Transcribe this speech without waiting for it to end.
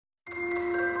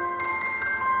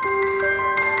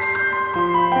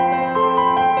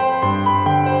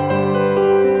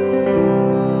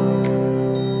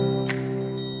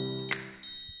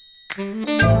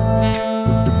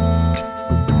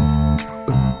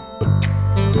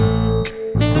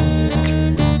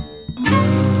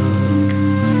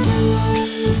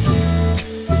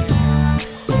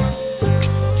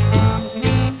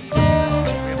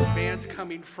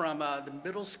from the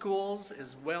middle schools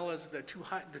as well as the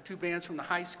two bands from the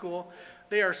high school.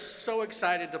 They are so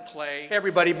excited to play. Hey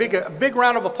everybody, a big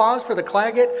round of applause for the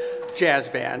Claggett Jazz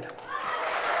Band.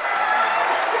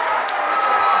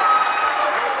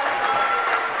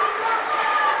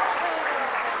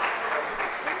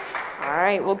 All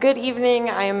right, well, good evening.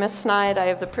 I am Miss Snide. I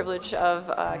have the privilege of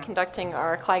conducting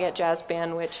our Claggett Jazz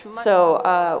Band,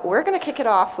 So we're going to kick it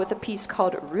off with a piece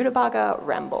called Rudabaga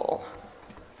Ramble.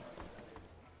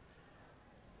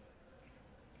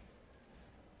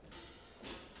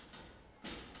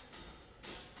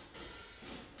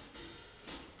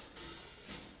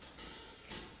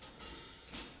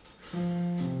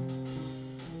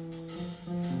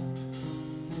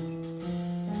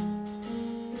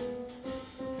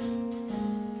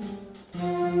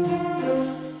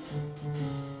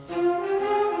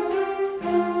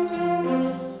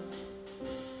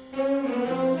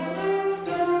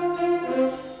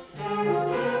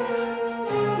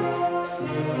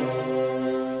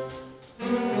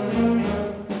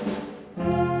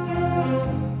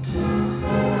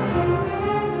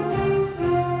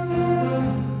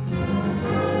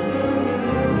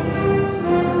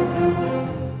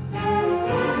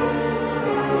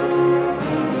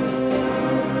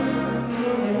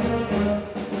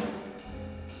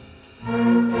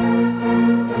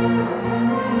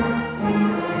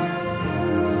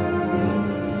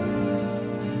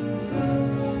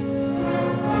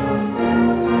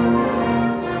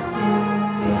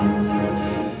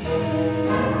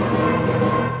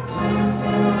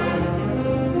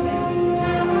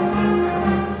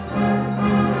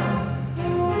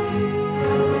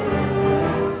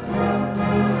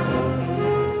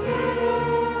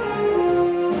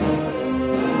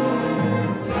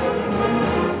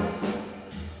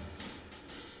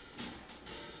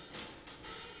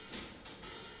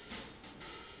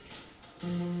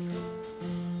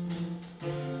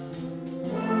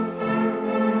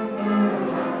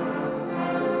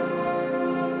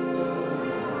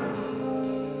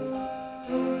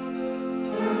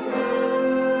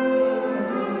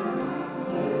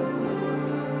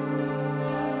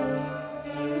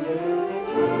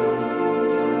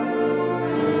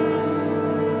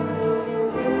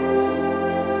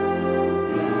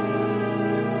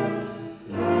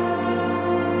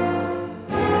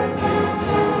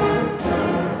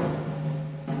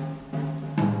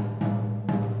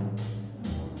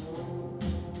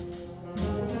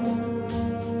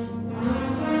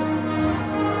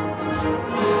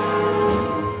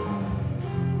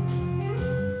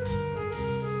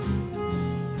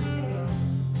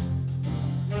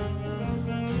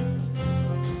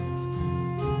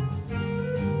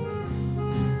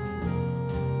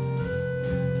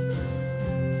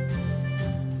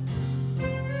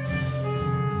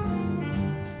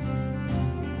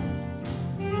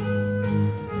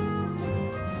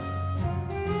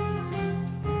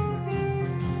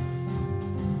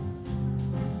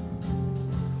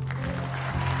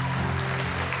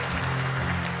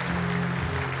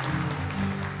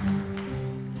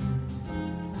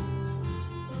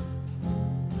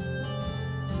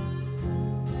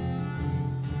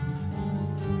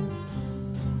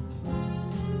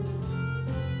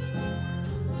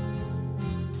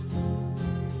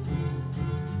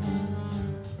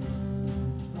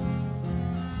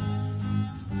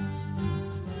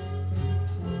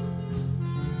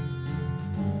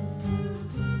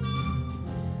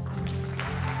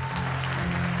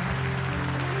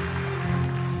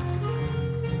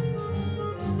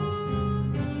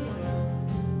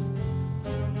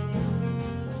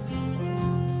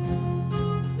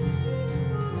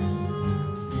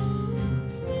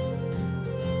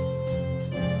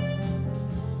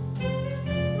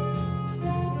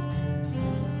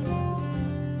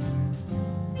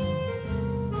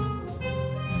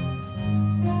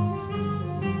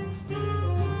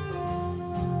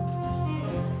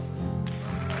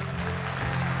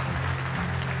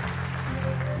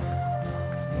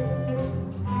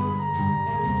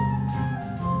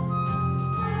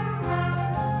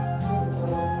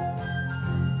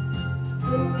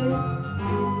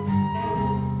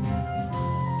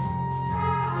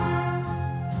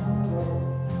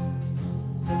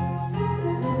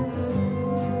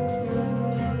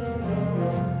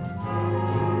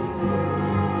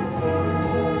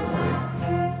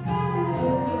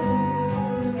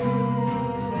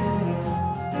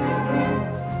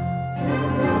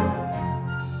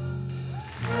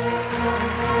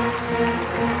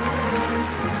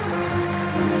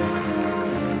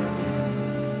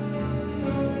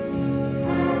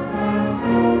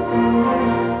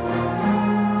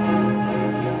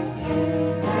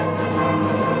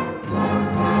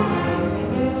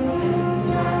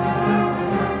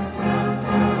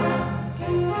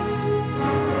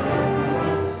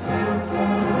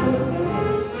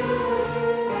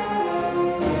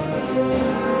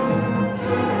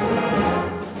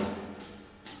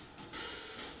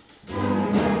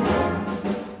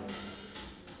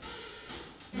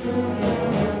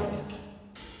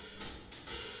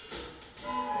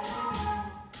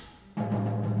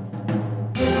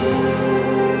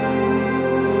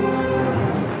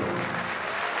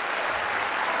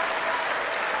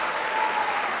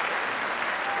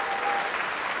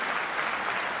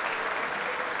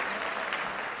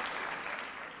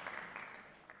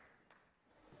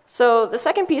 So the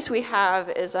second piece we have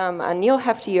is a Neil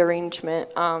Hefti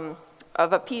arrangement of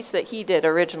a piece that he did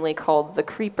originally called The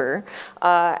Creeper.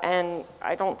 And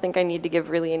I don't think I need to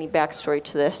give really any backstory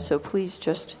to this, so please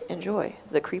just enjoy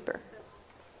The Creeper.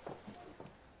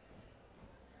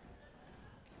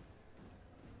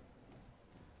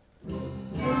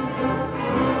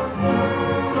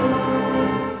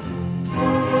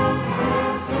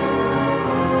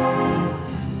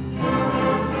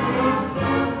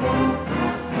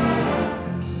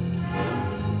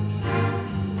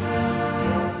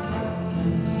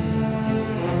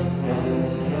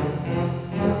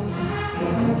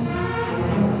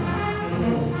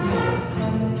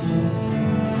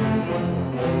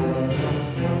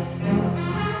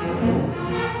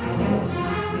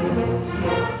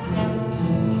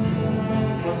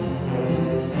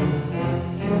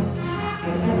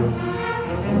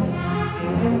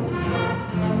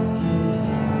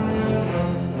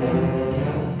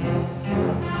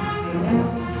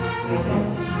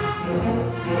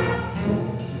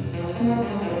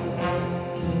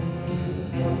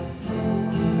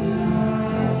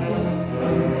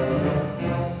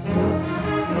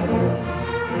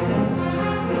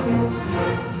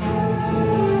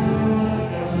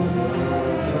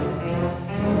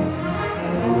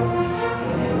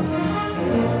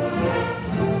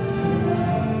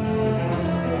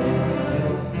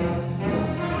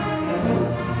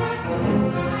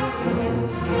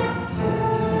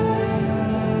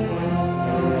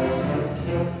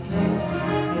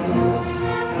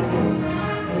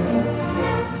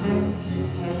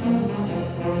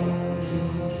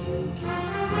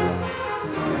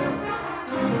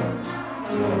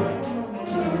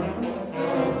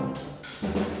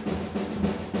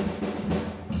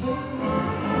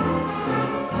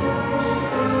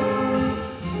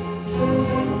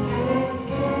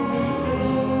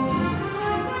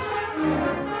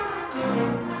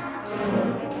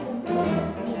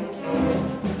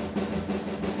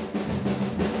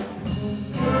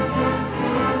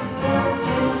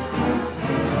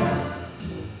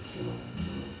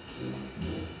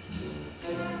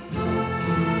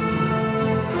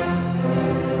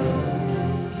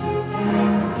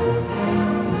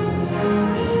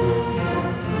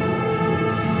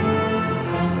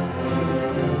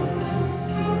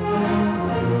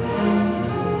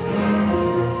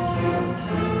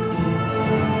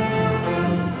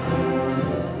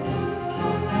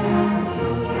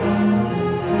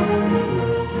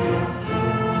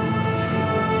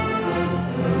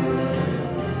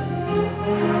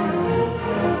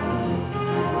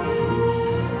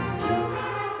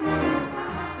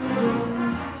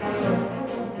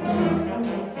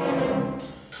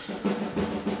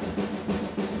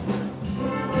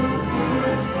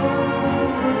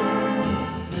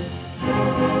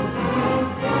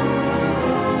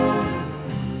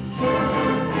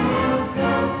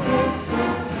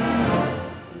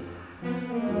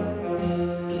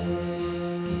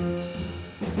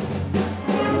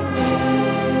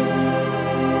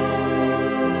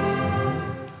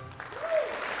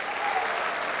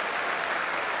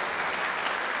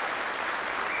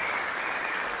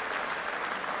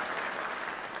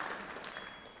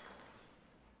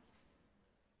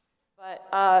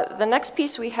 The next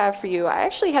piece we have for you, I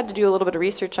actually had to do a little bit of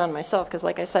research on myself because,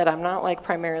 like I said, I'm not like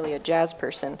primarily a jazz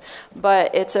person,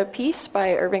 but it's a piece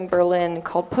by Irving Berlin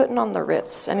called "Puttin' on the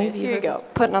Ritz." Any of you? Here you go.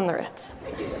 "Puttin' on the Ritz."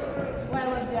 Thank you. I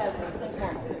love jazz. It's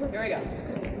informal. Here we go.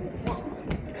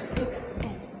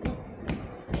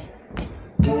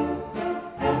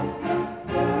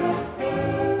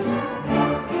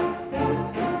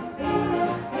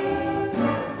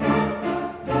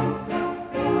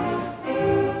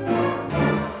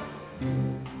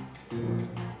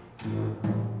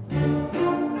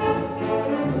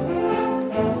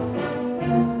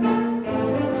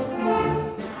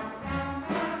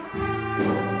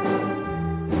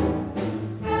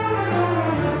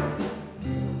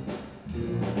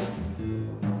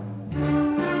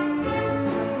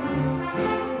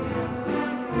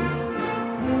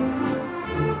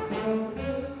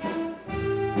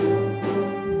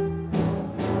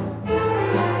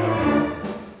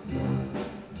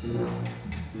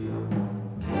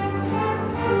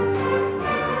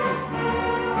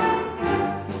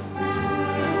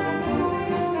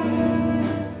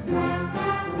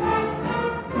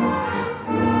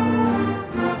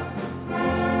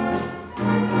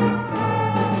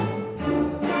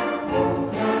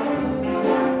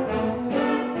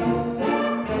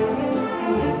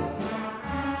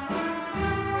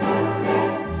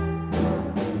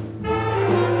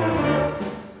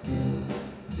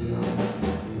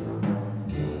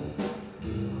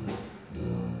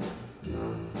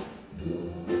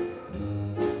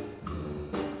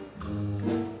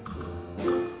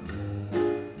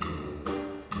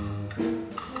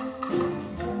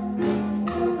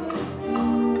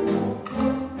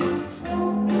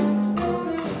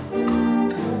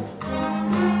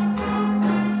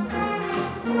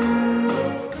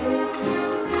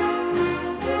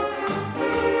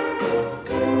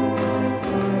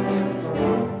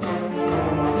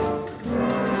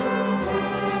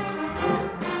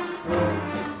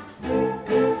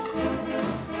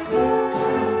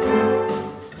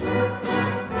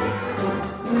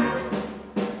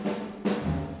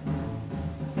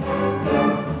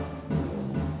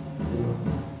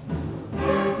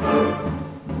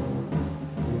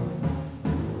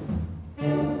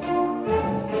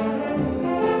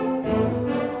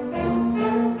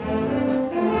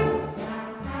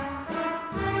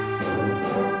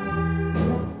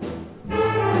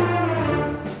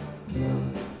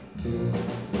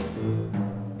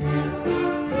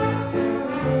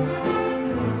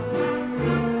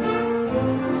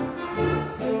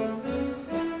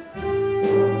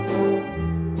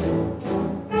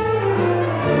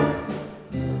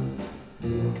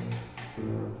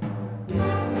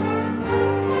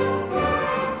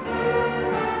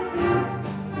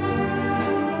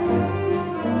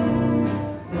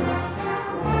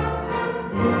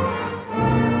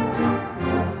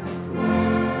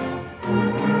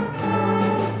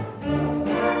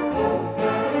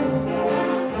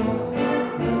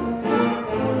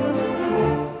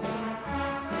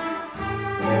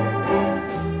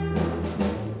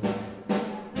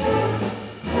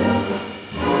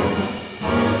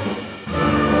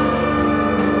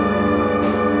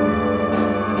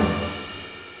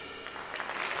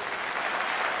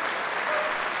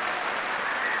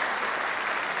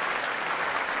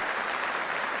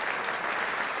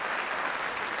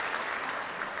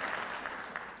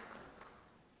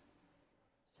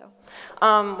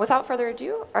 Without further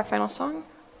ado, our final song,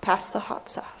 Pass the Hot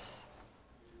Sauce.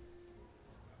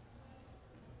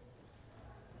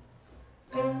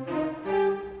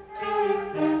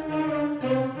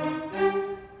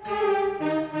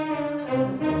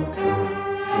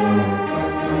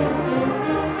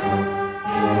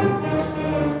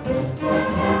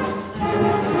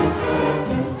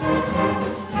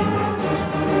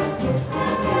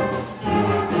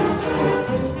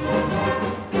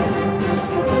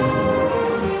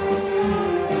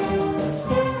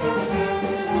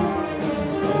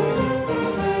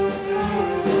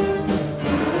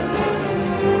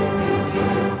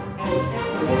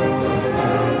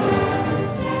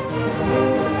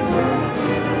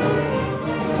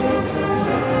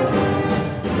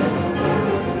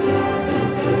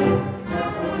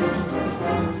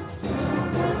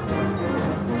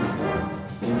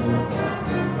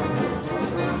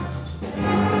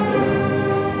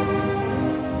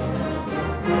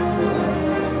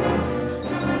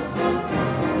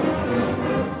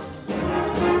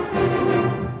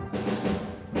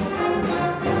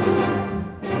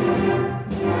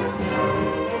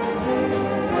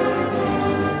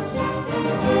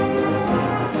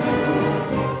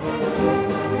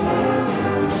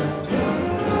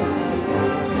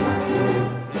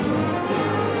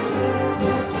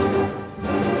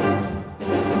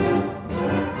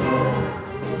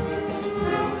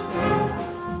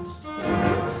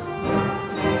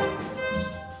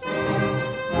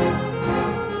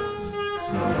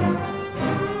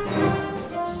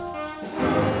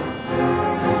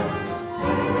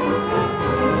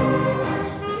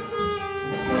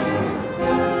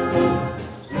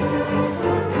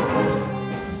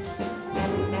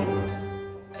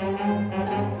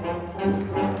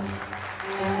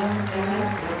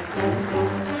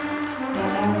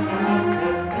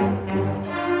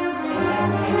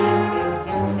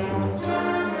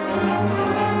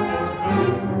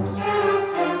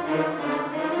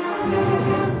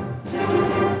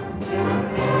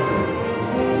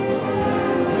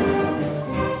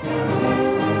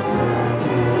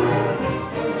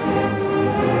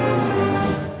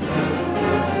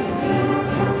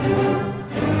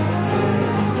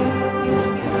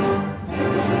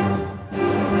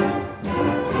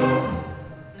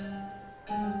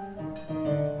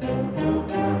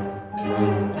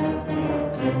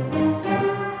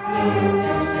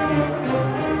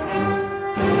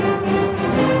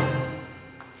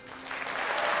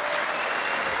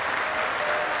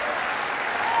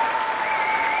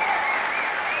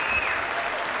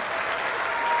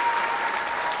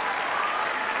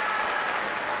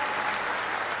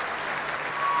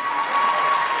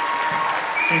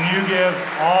 Can you give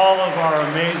all of our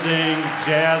amazing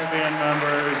jazz band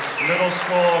members, middle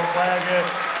school Claggett,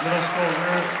 middle school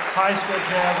Ritz, high school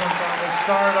jazz ensemble,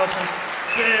 Stardust, a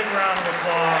big round of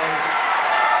applause.